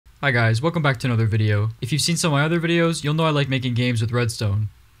Hi guys, welcome back to another video. If you've seen some of my other videos, you'll know I like making games with Redstone.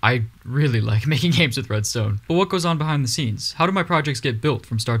 I really like making games with Redstone. But what goes on behind the scenes? How do my projects get built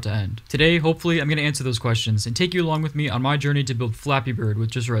from start to end? Today, hopefully, I'm going to answer those questions and take you along with me on my journey to build Flappy Bird with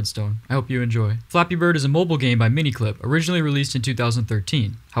just Redstone. I hope you enjoy. Flappy Bird is a mobile game by Miniclip, originally released in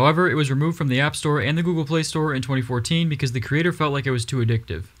 2013. However, it was removed from the App Store and the Google Play Store in 2014 because the creator felt like it was too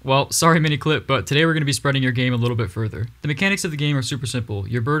addictive. Well, sorry Miniclip, but today we're going to be spreading your game a little bit further. The mechanics of the game are super simple.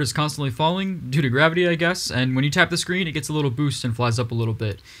 Your bird is constantly falling, due to gravity I guess, and when you tap the screen it gets a little boost and flies up a little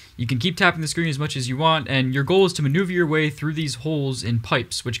bit. You can keep tapping the screen as much as you want, and your goal is to maneuver your way through these holes in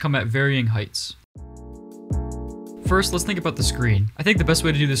pipes, which come at varying heights. First, let's think about the screen. I think the best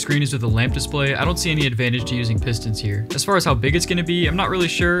way to do the screen is with a lamp display. I don't see any advantage to using pistons here. As far as how big it's going to be, I'm not really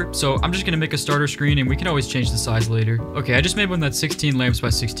sure, so I'm just going to make a starter screen and we can always change the size later. Okay, I just made one that's 16 lamps by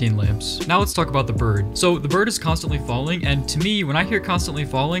 16 lamps. Now let's talk about the bird. So the bird is constantly falling, and to me, when I hear constantly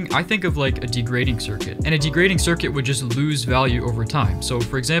falling, I think of like a degrading circuit. And a degrading circuit would just lose value over time. So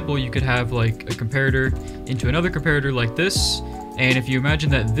for example, you could have like a comparator into another comparator like this. And if you imagine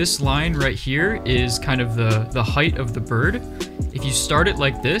that this line right here is kind of the height of the bird, if you start it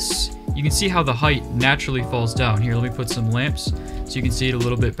like this, you can see how the height naturally falls down. Here, let me put some lamps so you can see it a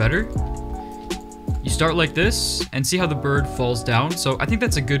little bit better. You start like this and see how the bird falls down. So I think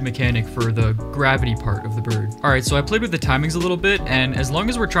that's a good mechanic for the gravity part of the bird. All right, so I played with the timings a little bit, and as long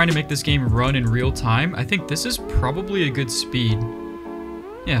as we're trying to make this game run in real time, I think this is probably a good speed.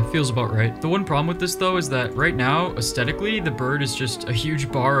 Yeah, feels about right. The one problem with this though is that right now, aesthetically, the bird is just a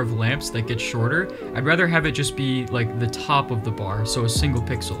huge bar of lamps that gets shorter. I'd rather have it just be like the top of the bar, so a single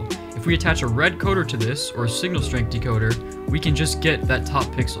pixel. If we attach a Redcoder to this, or a signal strength decoder, we can just get that top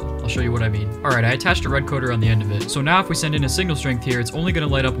pixel. I'll show you what I mean. Alright, I attached a Redcoder on the end of it. So now if we send in a signal strength here, it's only going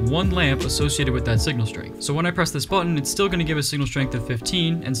to light up one lamp associated with that signal strength. So when I press this button, it's still going to give a signal strength of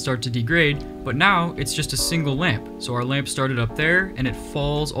 15 and start to degrade, but now it's just a single lamp. So our lamp started up there, and it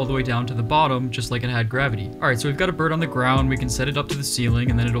falls all the way down to the bottom, just like it had gravity. Alright, so we've got a bird on the ground, we can set it up to the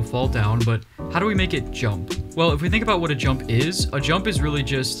ceiling, and then it'll fall down, but how do we make it jump? Well, if we think about what a jump is really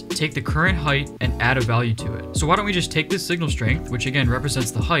just take the current height and add a value to it. So why don't we just take this signal strength, which again represents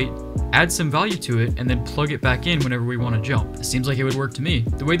the height, add some value to it, and then plug it back in whenever we want to jump. It seems like it would work to me.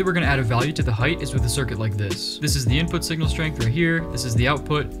 The way that we're going to add a value to the height is with a circuit like this. This is the input signal strength right here, this is the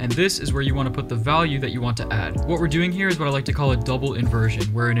output, and this is where you want to put the value that you want to add. What we're doing here is what I like to call a double inversion,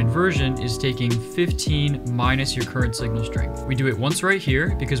 where an inversion is taking 15 minus your current signal strength. We do it once right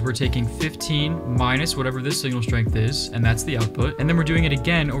here because we're taking 15 minus whatever this signal strength is, and that's the output, and then we're doing it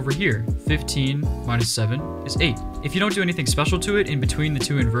again over here. 15 minus 7 is 8. If you don't do anything special to it in between the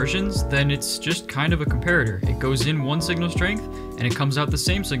two inversions, then it's just kind of a comparator. It goes in one signal strength and it comes out the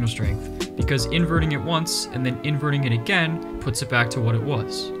same signal strength, because inverting it once and then inverting it again puts it back to what it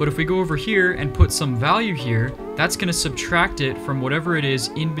was. But if we go over here and put some value here, that's going to subtract it from whatever it is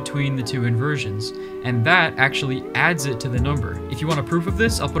in between the two inversions, and that actually adds it to the number. If you want a proof of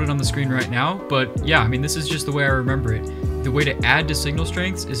this, I'll put it on the screen right now, but yeah, I mean, this is just the way I remember it. The way to add to signal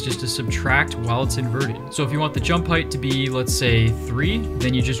strengths is just to subtract while it's inverted. So if you want the jump height to be, let's say, 3,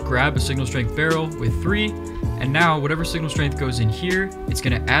 then you just grab a signal strength barrel with 3, and now whatever signal strength goes in here, it's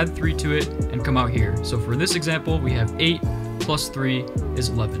going to add 3 to it and come out here. So for this example, we have 8 plus 3 is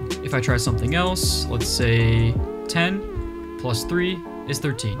 11. If I try something else, let's say 10 plus 3 is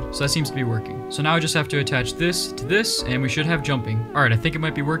 13. So that seems to be working. So now I just have to attach this to this, and we should have jumping. All right, I think it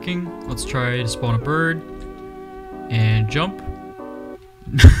might be working. Let's try to spawn a bird and jump.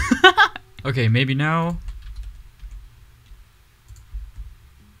 Okay, maybe now.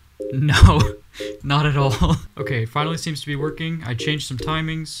 No, not at all. Okay, finally seems to be working. I changed some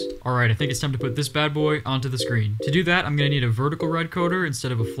timings. Alright, I think it's time to put this bad boy onto the screen. To do that, I'm gonna need a vertical Redcoder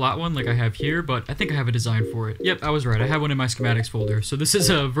instead of a flat one like I have here, but I think I have a design for it. Yep, I was right. I have one in my schematics folder. So this is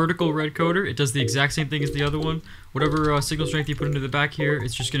a vertical Redcoder. It does the exact same thing as the other one. Whatever signal strength you put into the back here,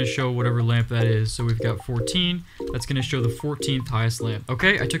 it's just gonna show whatever lamp that is. So we've got 14. That's gonna show the 14th highest lamp.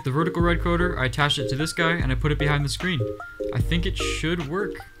 Okay, I took the vertical Redcoder, I attached it to this guy, and I put it behind the screen. I think it should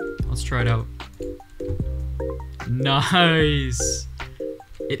work. Let's try it out. Nice!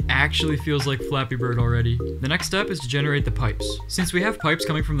 It actually feels like Flappy Bird already. The next step is to generate the pipes. Since we have pipes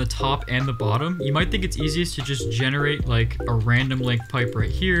coming from the top and the bottom, you might think it's easiest to just generate like a random length pipe right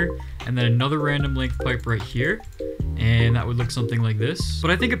here, and then another random length pipe right here, and that would look something like this.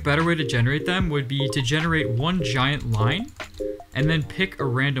 But I think a better way to generate them would be to generate one giant line, and then pick a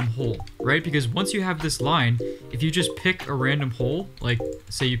random hole, right? Because once you have this line, if you just pick a random hole, like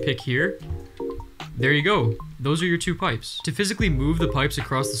say you pick here, there you go. those are your 2 pipes. To physically move the pipes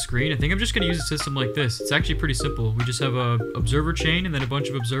across the screen, I think I'm just going to use a system like this. It's actually pretty simple. We just have a observer chain and then a bunch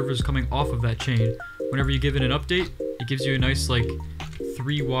of observers coming off of that chain. Whenever you give it an update, it gives you a nice like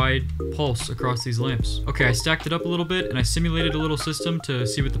 3 wide pulse across these lamps. Okay, I stacked it up a little bit and I simulated a little system to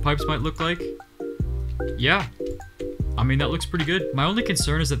see what the pipes might look like. Yeah, I mean, that looks pretty good. My only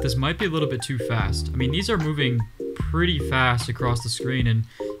concern is that this might be a little bit too fast. I mean, these are moving pretty fast across the screen, and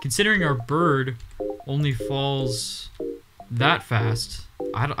considering our bird only falls that fast,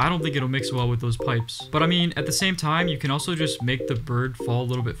 I don't think it'll mix well with those pipes. But I mean, at the same time, you can also just make the bird fall a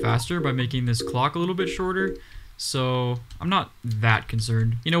little bit faster by making this clock a little bit shorter. So I'm not that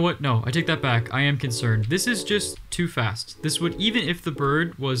concerned. You know what? No, I take that back. I am concerned. This is just too fast. This would, even if the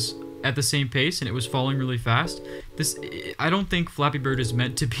bird was at the same pace and it was falling really fast, I don't think Flappy Bird is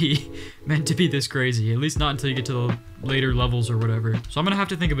meant to be this crazy. At least not until you get to the later levels or whatever. So I'm gonna have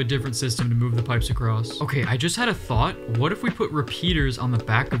to think of a different system to move the pipes across. Okay, I just had a thought. What if we put repeaters on the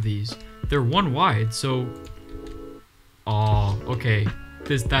back of these? They're 1 wide, so... Oh, okay.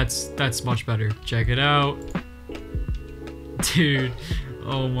 That's much better. Check it out. Dude,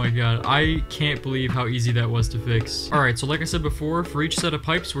 oh my god, I can't believe how easy that was to fix. Alright, so like I said before, for each set of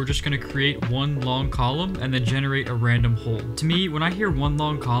pipes, we're just going to create 1 long column and then generate a random hole. To me, when I hear 1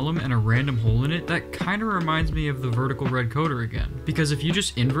 long column and a random hole in it, that kind of reminds me of the vertical Redcoder again. Because if you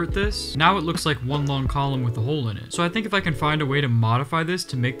just invert this, now it looks like 1 long column with a hole in it. So I think if I can find a way to modify this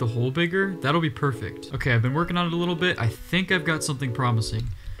to make the hole bigger, that'll be perfect. Okay, I've been working on it a little bit. I think I've got something promising.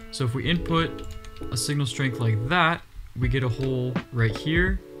 So if we input a signal strength like that, we get a hole right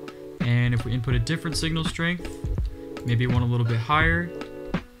here, and if we input a different signal strength, maybe one a little bit higher,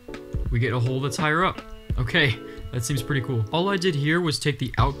 we get a hole that's higher up. Okay, that seems pretty cool. All I did here was take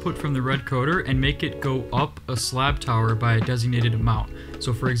the output from the Redcoder and make it go up a slab tower by a designated amount.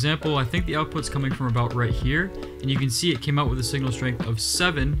 So for example, I think the output's coming from about right here, and you can see it came out with a signal strength of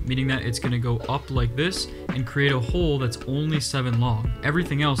 7, meaning that it's going to go up like this and create a hole that's only 7 long.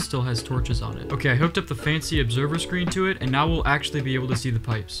 Everything else still has torches on it. Okay, I hooked up the fancy observer screen to it, and now we'll actually be able to see the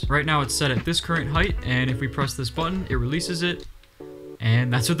pipes. Right now it's set at this current height, and if we press this button, it releases it,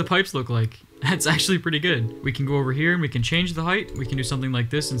 and that's what the pipes look like. That's actually pretty good. We can go over here and we can change the height. We can do something like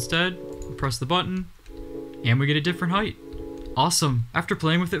this instead. Press the button, and we get a different height. Awesome. After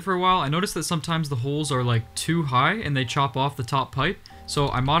playing with it for a while, I noticed that sometimes the holes are like too high and they chop off the top pipe. So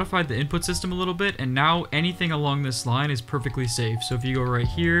I modified the input system a little bit, and now anything along this line is perfectly safe. So if you go right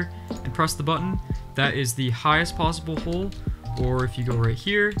here and press the button, that is the highest possible hole. Or if you go right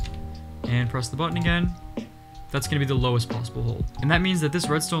here and press the button again, that's going to be the lowest possible hole. And that means that this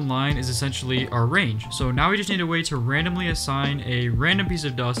redstone line is essentially our range. So now we just need a way to randomly assign a random piece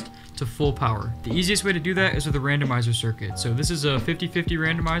of dust to full power. The easiest way to do that is with a randomizer circuit. So this is a 50-50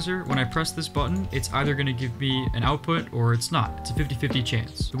 randomizer. When I press this button, it's either going to give me an output or it's not. It's a 50-50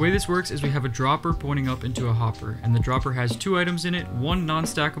 chance. The way this works is we have a dropper pointing up into a hopper, and the dropper has 2 items in it, 1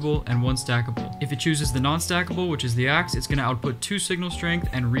 non-stackable and 1 stackable. If it chooses the non-stackable, which is the axe, it's going to output 2 signal strength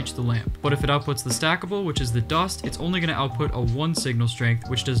and reach the lamp. But if it outputs the stackable, which is the dust, it's only going to output a 1 signal strength,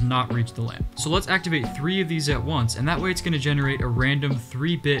 which does not reach the lamp. So let's activate 3 of these at once, and that way it's going to generate a random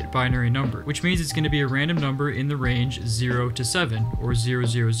 3-bit binary number, which means it's going to be a random number in the range 0 to 7, or 000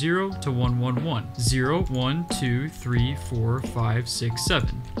 to 111. 0, 1, 2, 3, 4, 5, 6,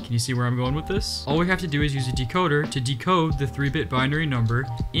 7. Can you see where I'm going with this? All we have to do is use a decoder to decode the 3-bit binary number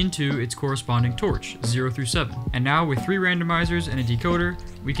into its corresponding torch, 0 through 7. And now with 3 randomizers and a decoder,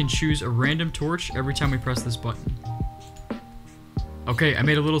 we can choose a random torch every time we press this button. Okay, I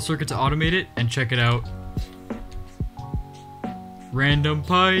made a little circuit to automate it, and check it out. Random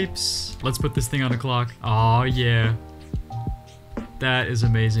pipes. Let's put this thing on a clock. Oh yeah. That is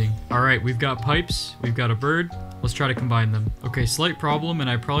amazing. Alright, we've got pipes, we've got a bird. Let's try to combine them. Okay, slight problem, and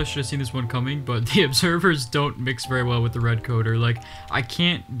I probably should have seen this one coming, but the observers don't mix very well with the Redcoder. Like, I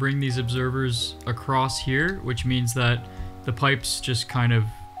can't bring these observers across here, which means that the pipes just kind of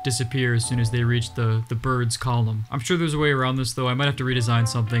disappear as soon as they reach the bird's column. I'm sure there's a way around this though. I might have to redesign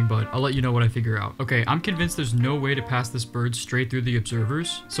something, but I'll let you know what I figure out. Okay, I'm convinced there's no way to pass this bird straight through the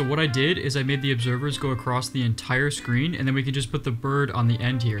observers. So what I did is I made the observers go across the entire screen, and then we can just put the bird on the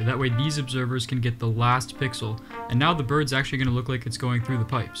end here. That way these observers can get the last pixel. And now the bird's actually going to look like it's going through the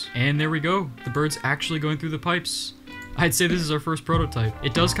pipes. And there we go. The bird's actually going through the pipes. I'd say this is our first prototype.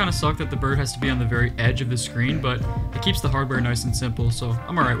 It does kind of suck that the bird has to be on the very edge of the screen, but it keeps the hardware nice and simple, so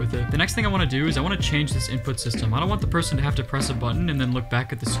I'm alright with it. The next thing I want to do is I want to change this input system. I don't want the person to have to press a button and then look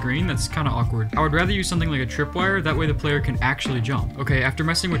back at the screen. That's kind of awkward. I would rather use something like a tripwire, that way the player can actually jump. Okay, after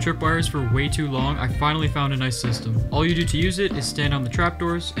messing with tripwires for way too long, I finally found a nice system. All you do to use it is stand on the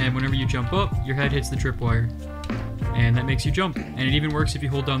trapdoors, and whenever you jump up, your head hits the tripwire. And that makes you jump, and it even works if you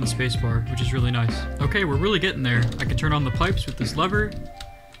hold down the spacebar, which is really nice. Okay, we're really getting there. I can turn on the pipes with this lever,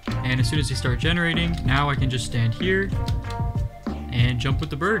 and as soon as they start generating, now I can just stand here and jump with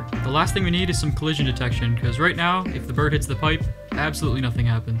the bird. The last thing we need is some collision detection, because right now, if the bird hits the pipe, absolutely nothing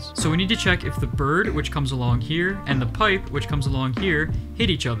happens. So we need to check if the bird, which comes along here, and the pipe, which comes along here, hit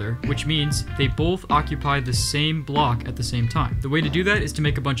each other, which means they both occupy the same block at the same time. The way to do that is to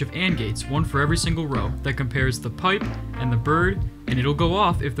make a bunch of AND gates, one for every single row, that compares the pipe and the bird, and it'll go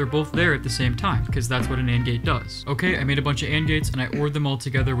off if they're both there at the same time, because that's what an AND gate does. Okay, I made a bunch of AND gates, and I ORed them all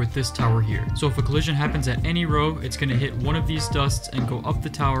together with this tower here. So if a collision happens at any row, it's going to hit one of these dusts and go up the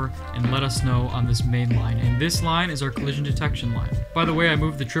tower and let us know on this main line. And this line is our collision detection line. By the way, I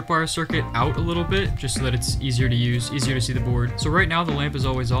moved the tripwire circuit out a little bit, just so that it's easier to use, easier to see the board. So right now the lamp is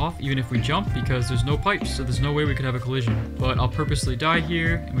always off, even if we jump, because there's no pipes, so there's no way we could have a collision. But I'll purposely die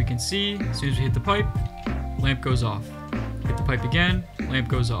here, and we can see, as soon as we hit the pipe, lamp goes off. Hit the pipe again, lamp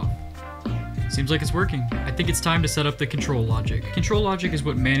goes off. Seems like it's working. I think it's time to set up the control logic. Control logic is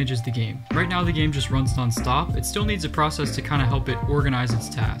what manages the game. Right now the game just runs non-stop. It still needs a process to kind of help it organize its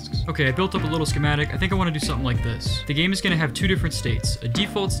tasks. Okay, I built up a little schematic. I think I want to do something like this. The game is going to have two different states, a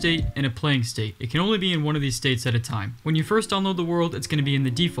default state and a playing state. It can only be in one of these states at a time. When you first download the world, it's going to be in the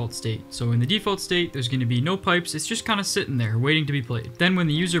default state. So in the default state, there's going to be no pipes. It's just kind of sitting there waiting to be played. Then when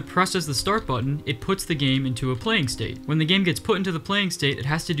the user presses the start button, it puts the game into a playing state. When the game gets put into the playing state, it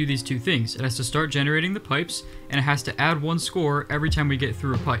has to do these two things. It has to start generating the pipes, and it has to add one score every time we get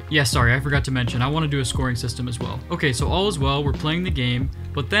through a pipe. Yeah, sorry, I forgot to mention, I want to do a scoring system as well. Okay, so all is well, we're playing the game,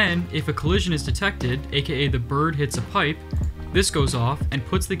 but then if a collision is detected, aka the bird hits a pipe, this goes off and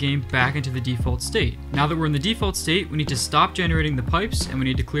puts the game back into the default state. Now that we're in the default state, we need to stop generating the pipes and we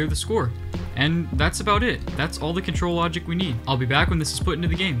need to clear the score. And that's about it. That's all the control logic we need. I'll be back when this is put into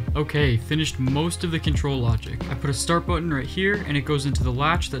the game. Okay, finished most of the control logic. I put a start button right here and it goes into the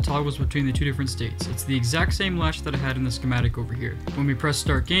latch that toggles between the two different states. It's the exact same latch that I had in the schematic over here. When we press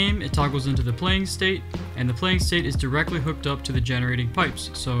start game, it toggles into the playing state, and the playing state is directly hooked up to the generating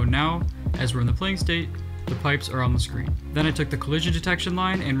pipes. So now, as we're in the playing state, the pipes are on the screen. Then I took the collision detection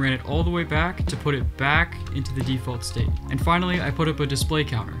line and ran it all the way back to put it back into the default state. And finally, I put up a display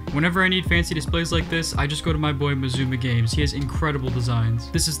counter. Whenever I need fancy displays like this, I just go to my boy Mazuma Games. He has incredible designs.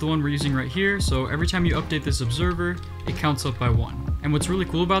 This is the one we're using right here, so every time you update this observer, it counts up by 1. And what's really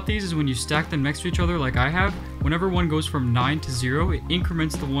cool about these is when you stack them next to each other like I have, whenever one goes from 9 to 0, it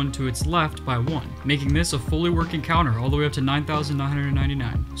increments the one to its left by 1, making this a fully working counter all the way up to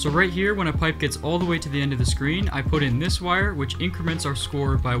 9,999. So right here, when a pipe gets all the way to the end of the screen, I put in this wire, which increments our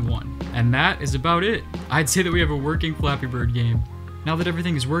score by 1. And that is about it. I'd say that we have a working Flappy Bird game. Now that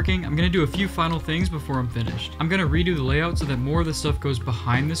everything is working, I'm going to do a few final things before I'm finished. I'm going to redo the layout so that more of the stuff goes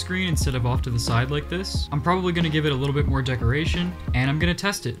behind the screen instead of off to the side like this. I'm probably going to give it a little bit more decoration, and I'm going to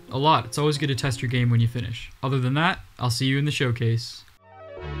test it a lot. It's always good to test your game when you finish. Other than that, I'll see you in the showcase.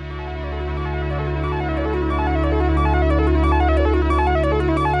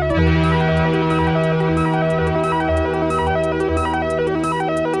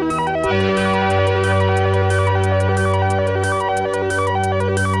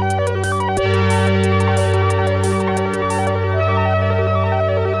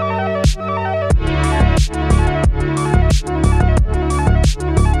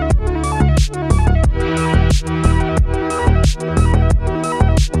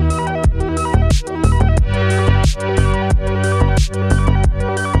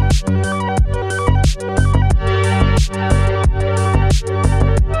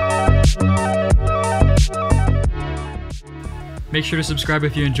 Make sure to subscribe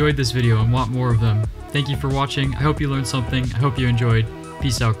if you enjoyed this video and want more of them. Thank you for watching. I hope you learned something. I hope you enjoyed.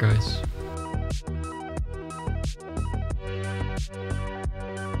 Peace out, guys.